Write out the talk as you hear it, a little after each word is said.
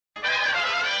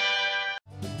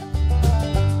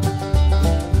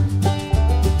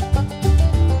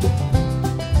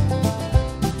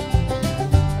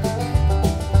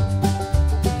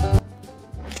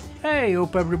Hey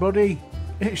up everybody,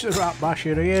 it's the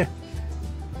Ratbasher here.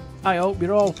 I hope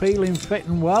you're all feeling fit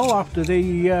and well after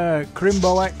the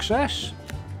Crimbo excess.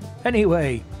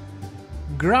 Anyway,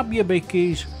 grab your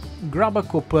bickies, grab a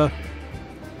cuppa,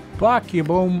 park your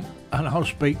bum, and I'll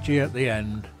speak to you at the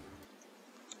end.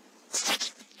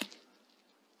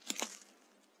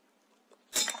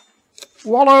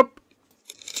 Wallop!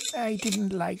 I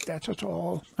didn't like that at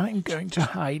all. I'm going to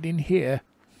hide in here.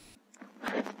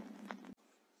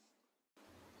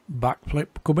 Backflip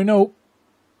coming up.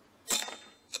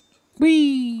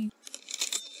 Whee!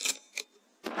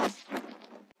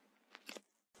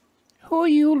 Who are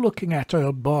you looking at,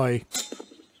 old boy?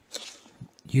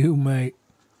 You, mate.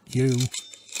 You.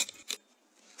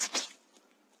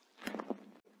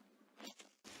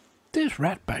 This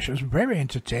Ratbasher's very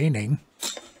entertaining.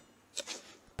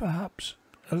 Perhaps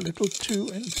a little too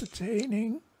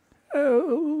entertaining.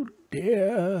 Oh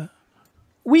dear.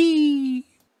 Whee!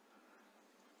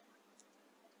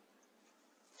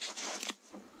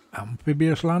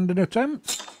 Amphibious landing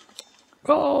attempt.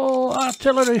 Oh,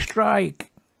 artillery strike.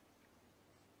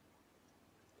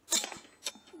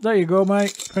 There you go,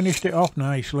 mate. Finished it off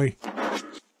nicely.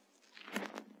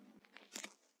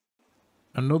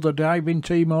 Another diving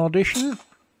team audition.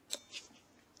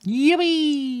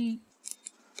 Yippee!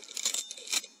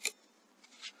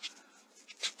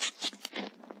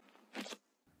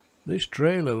 This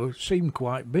trailer seemed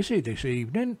quite busy this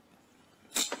evening.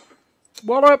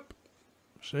 Wallop!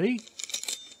 See?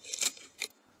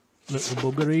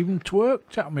 Little bugger even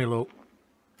twerked at me, look.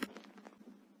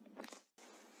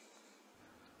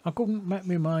 I couldn't make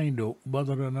my mind up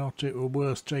whether or not it were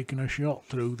worth taking a shot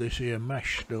through this here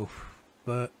mesh stuff,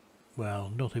 but,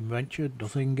 well, nothing ventured,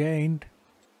 nothing gained.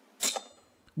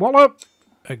 Wallop!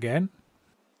 Again.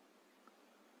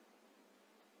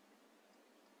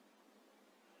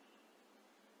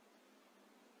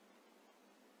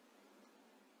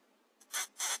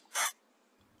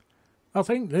 I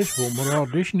think this one were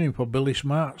auditioning for Billy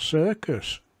Smart's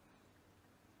circus.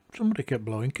 Somebody kept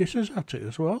blowing kisses at it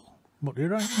as well. What do you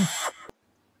reckon?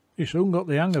 He soon got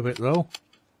the hang of it though.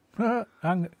 Oh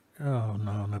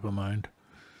no, never mind.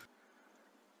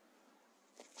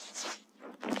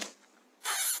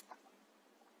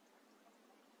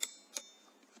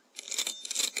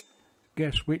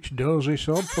 Guess which dozy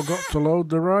sod forgot to load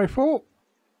the rifle?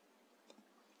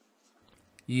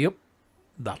 Yep,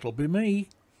 that'll be me.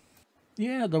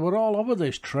 Yeah, they were all over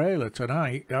this trailer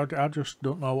tonight. I just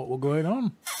don't know what were going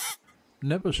on.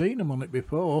 Never seen them on it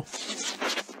before.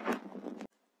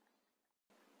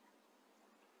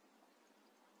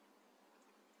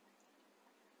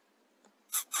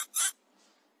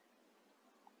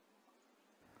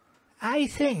 I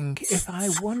think if I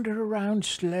wander around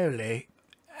slowly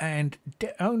and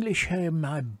only show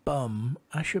my bum,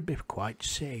 I should be quite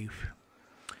safe.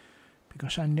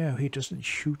 Because I know he doesn't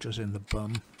shoot us in the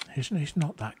bum. He's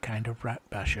not that kind of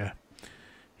Ratbasher.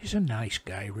 He's a nice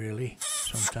guy, really,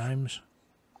 sometimes.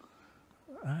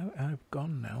 I've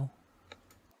gone now.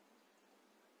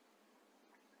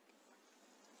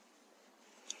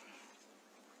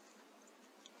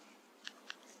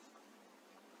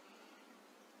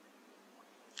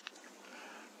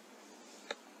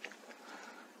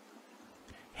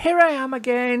 Here I am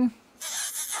again.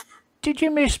 Did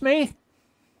you miss me?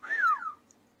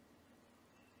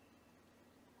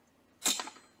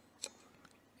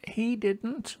 He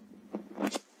didn't.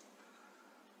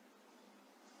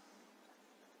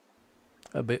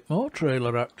 A bit more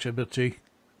trailer activity.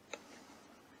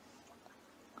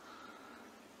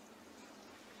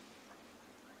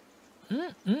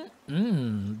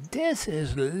 This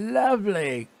is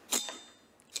lovely.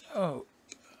 Oh,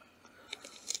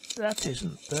 that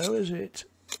isn't though, is it?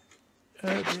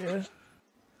 Oh dear.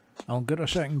 I'll get a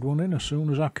second one in as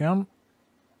soon as I can.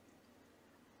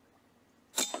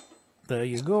 There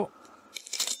you go.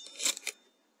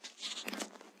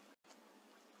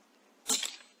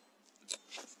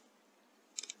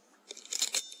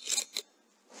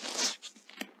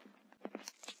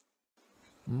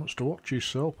 Wants to watch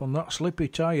yourself on that slippy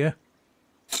tyre.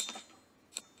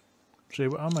 See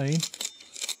what I mean?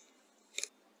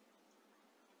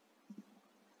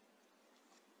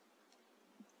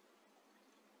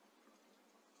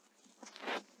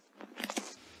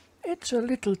 It's a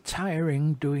little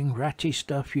tiring doing ratty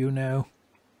stuff, you know.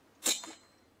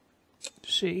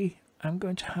 See, I'm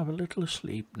going to have a little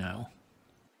sleep now.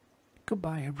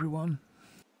 Goodbye, everyone.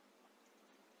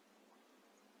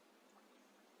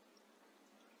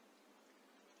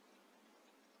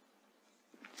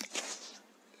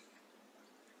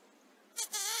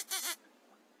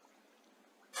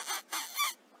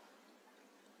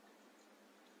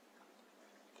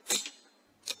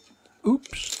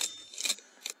 Oops.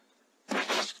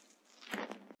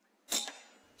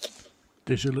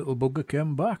 This little bugger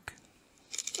came back.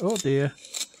 Oh dear,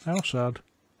 how sad.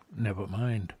 Never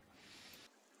mind.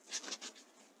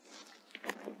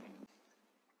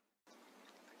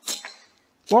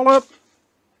 Wallop!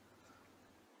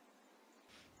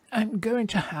 I'm going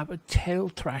to have a tail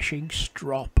thrashing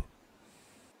strop.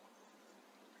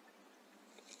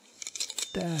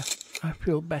 There, I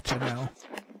feel better now.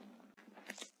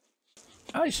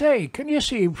 I say, can you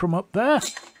see him from up there?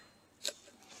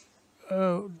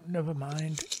 Oh, never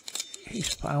mind.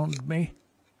 He's found me.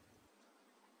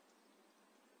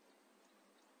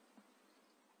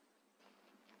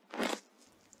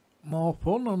 More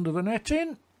fun under the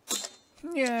netting?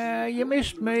 Yeah, you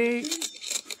missed me.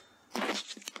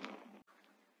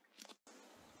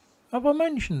 Have I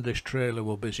mentioned this trailer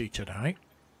were busy tonight?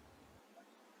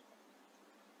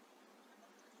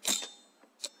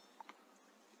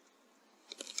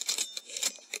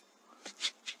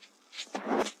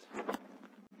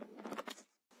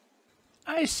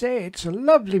 I say, it's a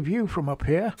lovely view from up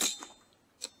here.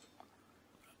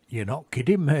 You're not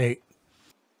kidding, mate.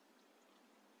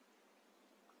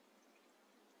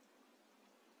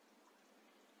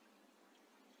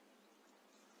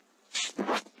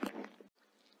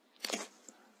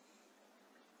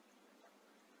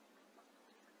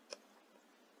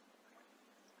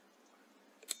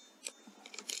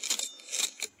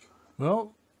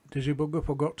 Well, Dizzy Bugger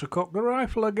forgot to cock the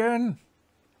rifle again.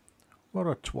 What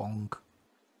a twonk.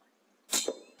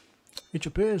 It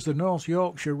appears the North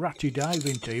Yorkshire ratty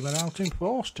diving team are out in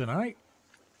force tonight.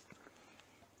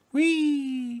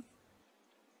 Whee!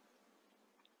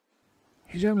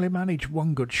 He's only managed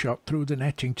one good shot through the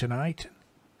netting tonight.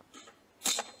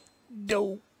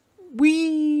 Do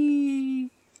whee!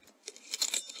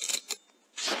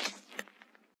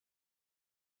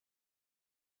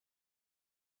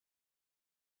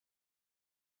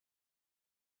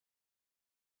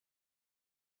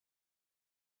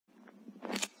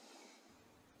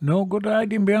 No good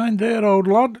hiding behind there, old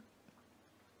lad.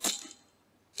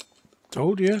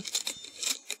 Told you.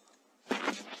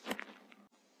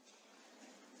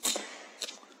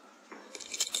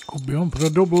 Could be on for a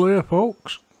double here,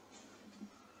 folks.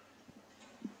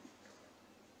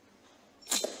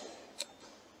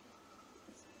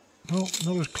 Well,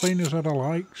 not as clean as I'd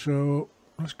like, so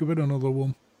let's give it another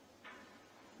one.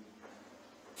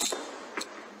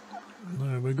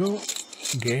 There we go.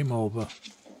 Game over.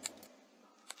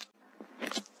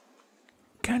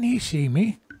 Can he see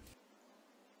me?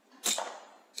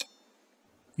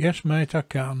 Yes, mate, I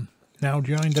can. Now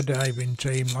join the diving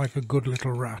team like a good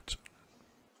little rat.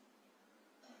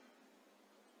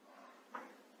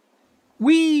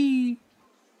 Whee!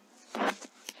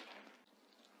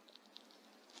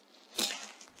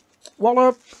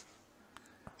 Wallop!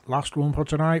 Last one for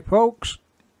tonight, folks.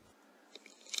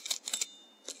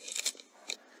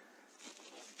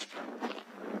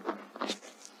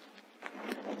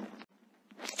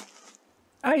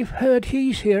 I've heard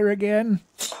he's here again.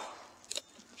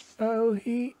 Oh,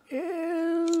 he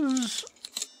is.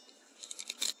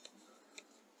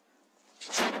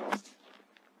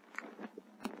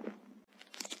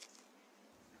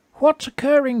 What's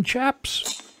occurring,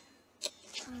 chaps?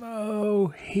 Oh,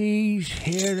 he's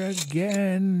here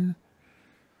again.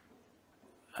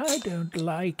 I don't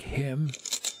like him.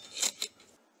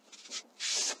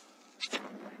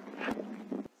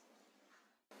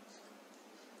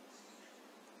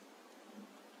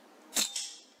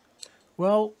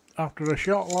 Well, after a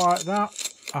shot like that,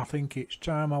 I think it's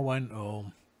time I went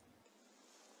home.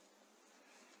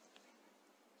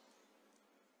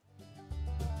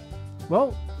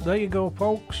 Well, there you go,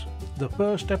 folks. The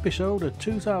first episode of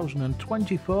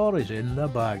 2024 is in the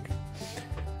bag.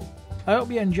 I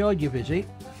hope you enjoyed your visit.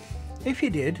 If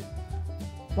you did,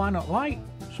 why not like,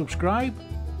 subscribe,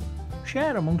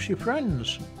 share amongst your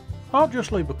friends, or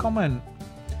just leave a comment.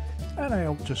 And I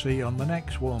hope to see you on the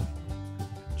next one.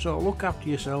 So look after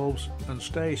yourselves and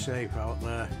stay safe out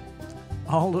there.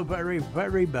 All the very,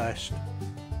 very best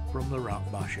from the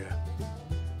Rat Basher.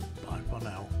 Bye for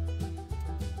now.